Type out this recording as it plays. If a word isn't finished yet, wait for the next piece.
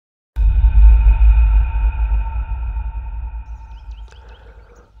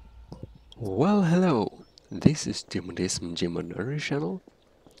Well, hello, this is Gmodism Gmod channel,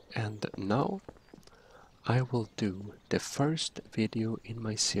 and now I will do the first video in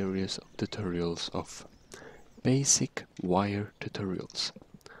my series of tutorials of basic wire tutorials.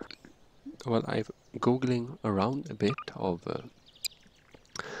 Well, I've googling around a bit of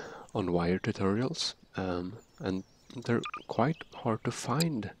on wire tutorials, and they're quite hard to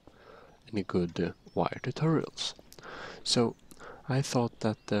find any good wire tutorials. So I thought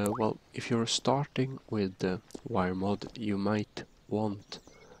that, well, if you're starting with Wiremod, you might want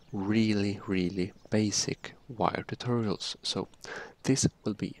really basic wire tutorials. So this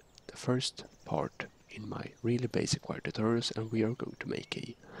will be the first part in my really basic wire tutorials, and we are going to make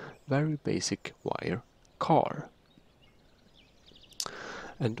a very basic wire car.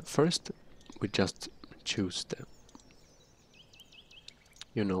 And first we just choose the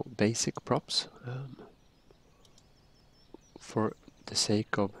basic props for the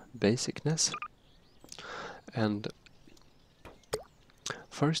sake of basicness. And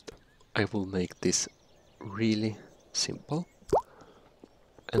first I will make this really simple,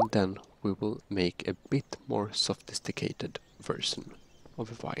 and then we will make a bit more sophisticated version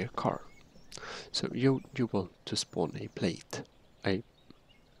of a wire car. So you want to spawn a plate, any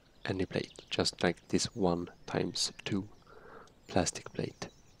plate, just like this 1x2 plastic plate.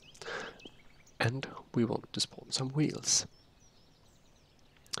 And we want to spawn some wheels.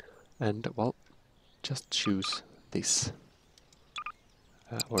 And well, just choose this,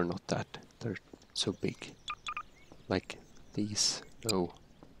 or not that, they're so big, like these. No,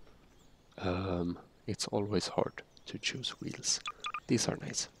 it's always hard to choose wheels. These are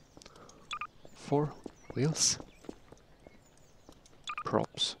nice. 4 wheels,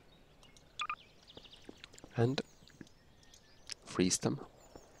 props, and freeze them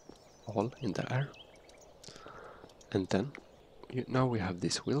all in the air. And then now we have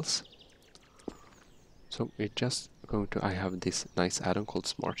these wheels. So we're just going to, I have this nice add-on called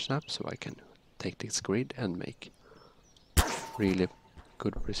Smart Snap, so I can take this grid and make really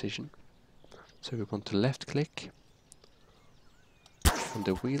good precision. So we want to left click on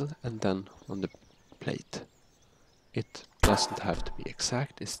the wheel and then on the plate. It doesn't have to be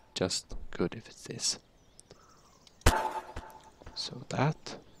exact, it's just good if it is. So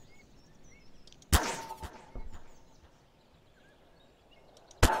that.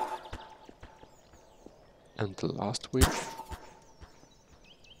 And the last wheel,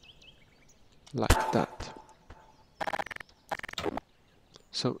 like that.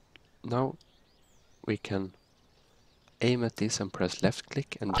 So now we can aim at this and press left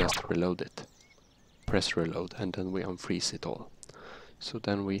click and just reload it. Press reload and then we unfreeze it all. So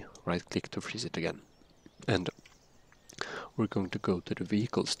then we right click to freeze it again. And we're going to go to the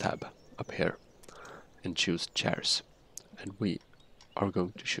vehicles tab up here and choose chairs. And we are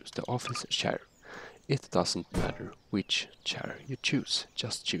going to choose the office chair. It doesn't matter which chair you choose,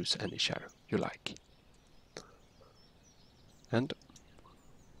 just choose any chair you like. And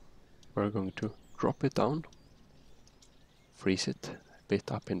we're going to drop it down, freeze it a bit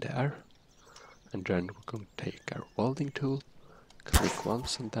up in the air, and then we're going to take our welding tool, click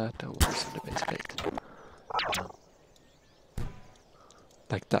once on that and once on the base plate.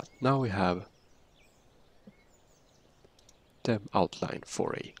 Like that. Now we have the outline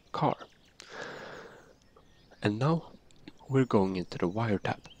for a car. And now we're going into the wire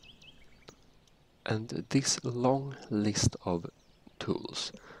tab. And this long list of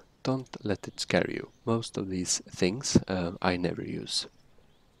tools, don't let it scare you. Most of these things I never use.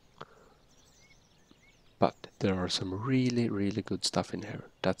 But there are some really good stuff in here.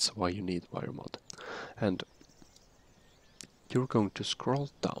 That's why you need Wiremod. And you're going to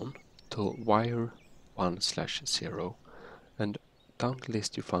scroll down to wire 1/0, and down the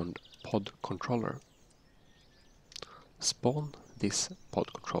list you found pod controller. Spawn this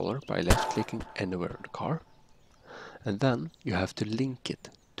pod controller by left clicking anywhere on the car, and then you have to link it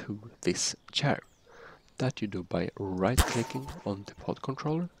to this chair. That you do by right clicking on the pod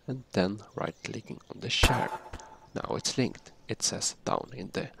controller and then right clicking on the chair. Now it's linked. It says down in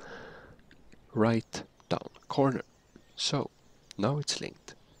the right down corner. So now it's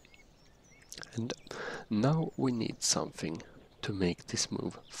linked. And now we need something to make this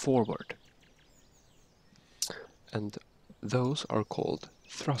move forward. And those are called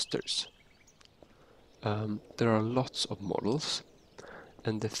thrusters. There are lots of models,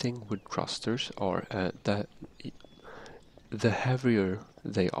 and the thing with thrusters are that the heavier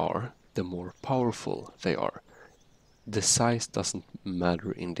they are, the more powerful they are. The size doesn't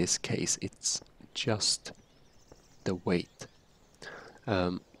matter in this case, it's just the weight.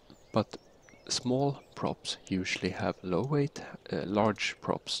 But small props usually have low weight, large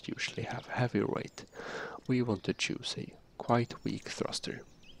props usually have heavier weight. We want to choose a quite weak thruster.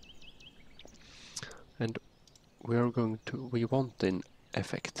 And we want an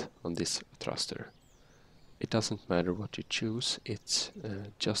effect on this thruster. It doesn't matter what you choose, it's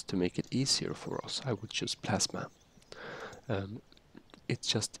just to make it easier for us. I would choose plasma. It's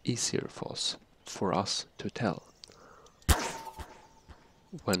just easier for us to tell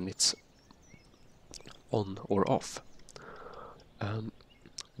when it's on or off.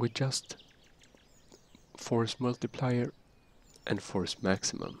 We just force multiplier and force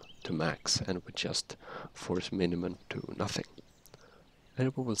maximum to max, and we just force minimum to nothing.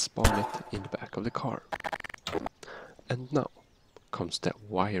 And we will spawn it in the back of the car. And now comes the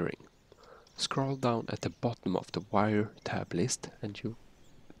wiring. Scroll down at the bottom of the wire tab list and you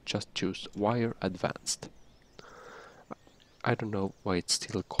just choose wire advanced. I don't know why it's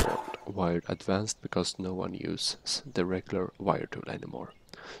still called wired advanced, because no one uses the regular wire tool anymore.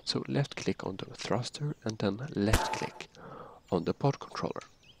 So left click on the thruster and then left click on the pod controller.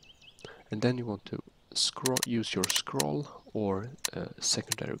 And then you want to use your scroll or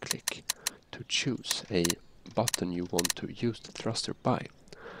secondary click to choose a button you want to use the thruster by.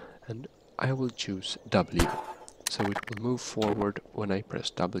 And I will choose W, so it will move forward when I press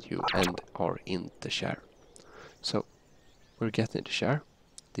W and are in the share. So we're getting the share.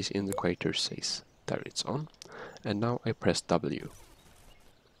 This indicator says that it's on, and now I press W.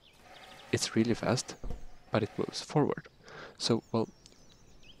 It's really fast, but it moves forward. So, well,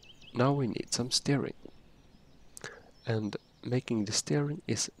 now we need some steering. And making the steering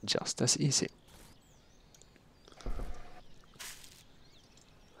is just as easy.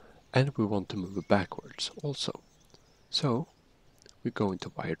 And we want to move it backwards also. So, we go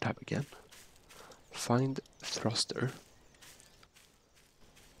into wire tab again, find thruster,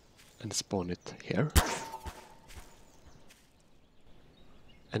 and spawn it here.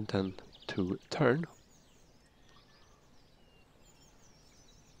 And then to turn.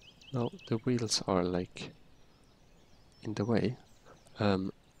 Now the wheels are like in the way.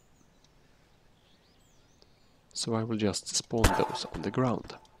 So I will just spawn those on the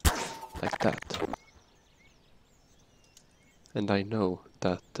ground, like that. And I know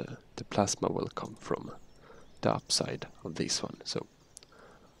that the plasma will come from the upside of this one. So,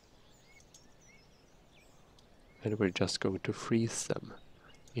 and we're just going to freeze them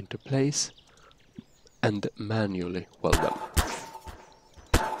into place and manually weld them.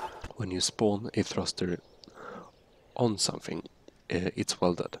 When you spawn a thruster on something, it's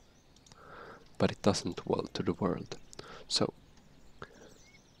welded, but it doesn't weld to the world. So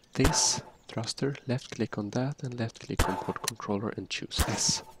this thruster, left click on that and left click on pod controller and choose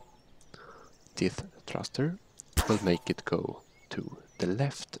S. This thruster will make it go to the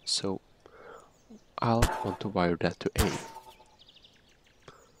left, so I'll want to wire that to A.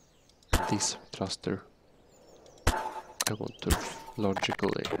 And this thruster I want to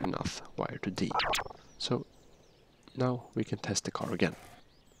logically enough wire to D. So now we can test the car again.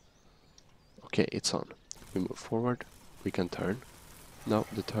 Okay, it's on. We move forward, we can turn. Now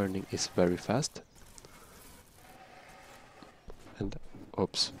the turning is very fast. And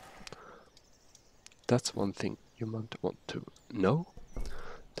oops. That's one thing you might want to know,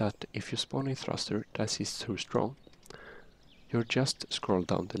 that if you spawn a thruster that is too strong, you just scroll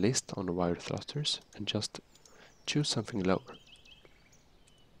down the list on the wire thrusters and just choose something lower.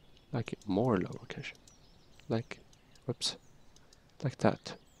 Like more lower, okay. Like, whoops, like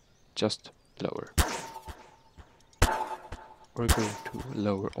that. Just lower. We're going to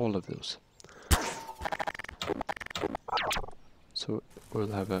lower all of those. So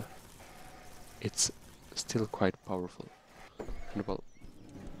we'll have a... It's still quite powerful. And well,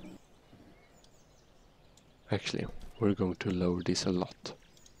 actually, we're going to lower this a lot.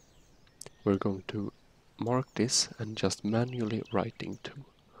 We're going to mark this and just manually writing to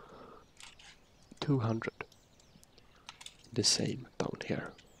 200. The same down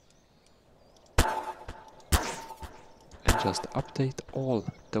here. And just update all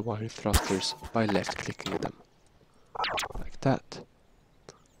the wire thrusters by left clicking them. Like that.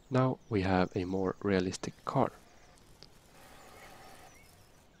 Now we have a more realistic car.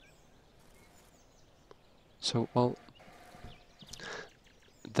 So, well,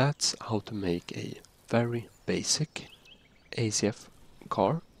 that's how to make a very basic ACF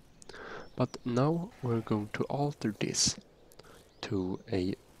car. But now we're going to alter this to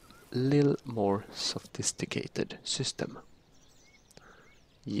a little more sophisticated system.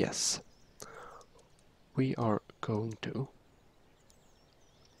 Yes, we are going to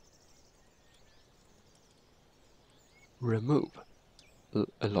remove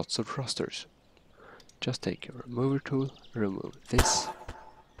lots of thrusters. just take your remover tool, remove this.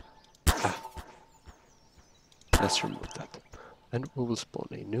 Let's remove that. And we will spawn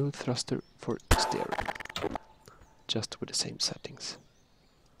a new thruster for steering, just with the same settings.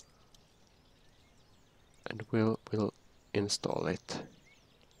 And we'll install it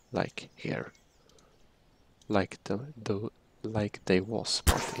like here, like they was,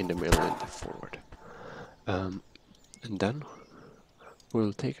 but in the middle in the forward. And then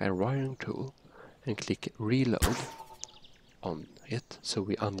we'll take our wiring tool and click reload on it, so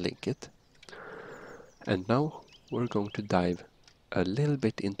we unlink it. And now we're going to dive a little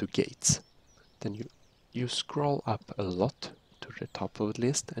bit into gates. Then you scroll up a lot to the top of the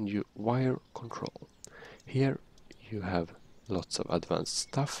list and you wire control. Here you have lots of advanced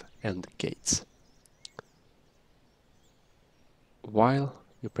stuff and gates. While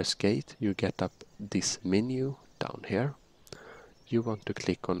you press gate, you get up this menu down here. You want to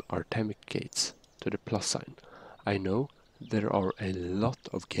click on Artemic gates to the plus sign. I know there are a lot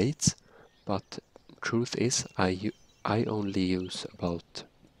of gates, but truth is I only use about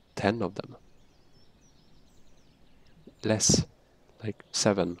 10 of them. Less, like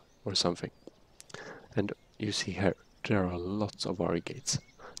 7 or something. And you see here, there are lots of wire gates.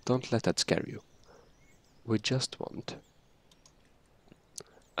 Don't let that scare you. We just want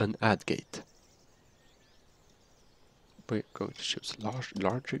an add gate. We're going to choose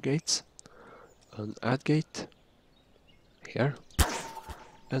larger gates, an add gate here,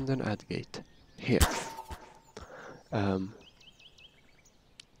 and an add gate here.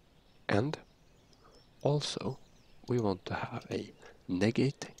 And also we want to have a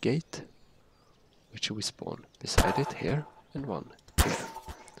negate gate, which we spawn beside it here, and one here.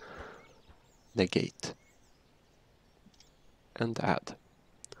 Negate and add.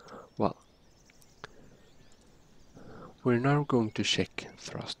 Well, we're now going to check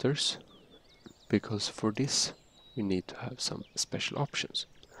thrusters, because for this we need to have some special options.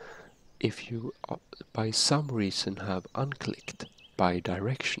 If you by some reason have unclicked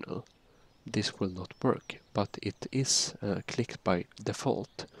bidirectional, this will not work, but it is clicked by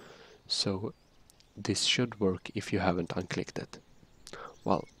default, so this should work if you haven't unclicked it.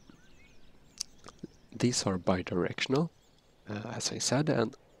 Well, these are bidirectional, as I said,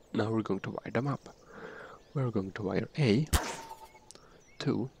 and now we're going to wire them up. We're going to wire A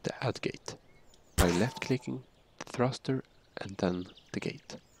to the add gate by left clicking the thruster and then the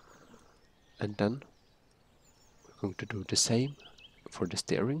gate. And then we're going to do the same for the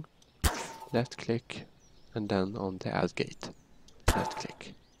steering. Left click and then on the add gate, left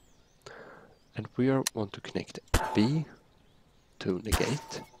click. And we want to connect B to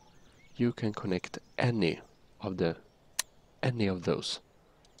negate. You can connect any of those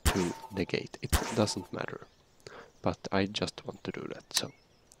to negate. It doesn't matter, but I just want to do that. So,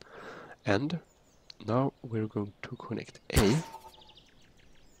 and now we're going to connect A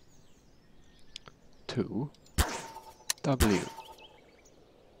to W,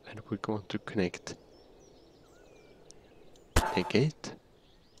 and we're going to connect negate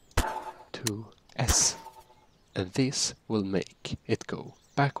to S, and this will make it go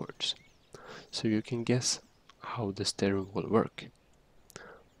backwards. So you can guess how the steering will work.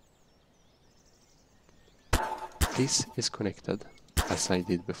 This is connected, as I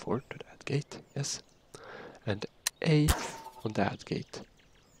did before, to the add gate, yes. And A on the add gate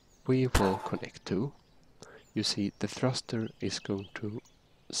we will connect to. You see, the thruster is going to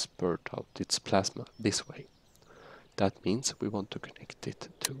spurt out its plasma this way. That means we want to connect it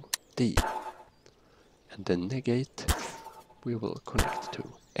to D. And then negate we will connect to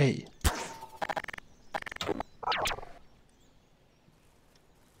A.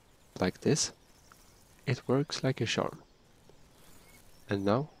 Like this. It works like a charm. And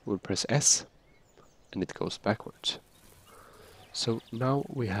now we'll press S and it goes backwards. So now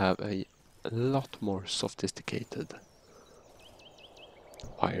we have a lot more sophisticated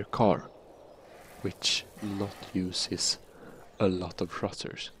wire car, which not uses a lot of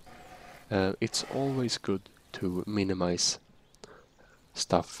thrusters. It's always good to minimize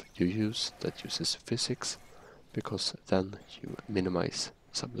stuff you use that uses physics, because then you minimize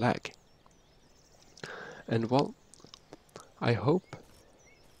some lag. And well, I hope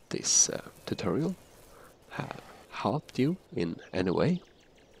this tutorial helped you in any way,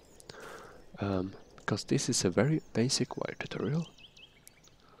 because this is a very basic wire tutorial.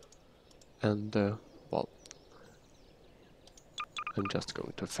 And well, I'm just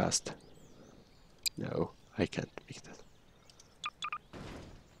going to fast. No, I can't make that.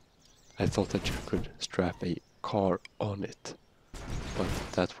 I thought that you could strap a car on it, but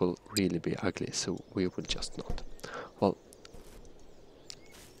that will really be ugly, so we will just not. Well,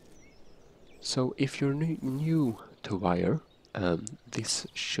 So if you're new to Wire, this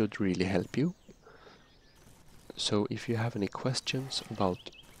should really help you. So if you have any questions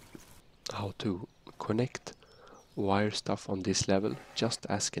about how to connect wire stuff on this level, just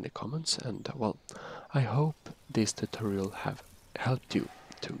ask in the comments, and well, I hope this tutorial have helped you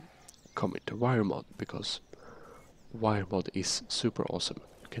to come into Wiremod, because Wiremod is super awesome.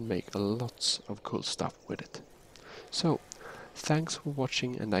 You can make lots of cool stuff with it. So, thanks for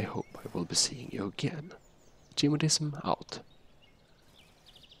watching, and I hope I will be seeing you again. Gmodism out.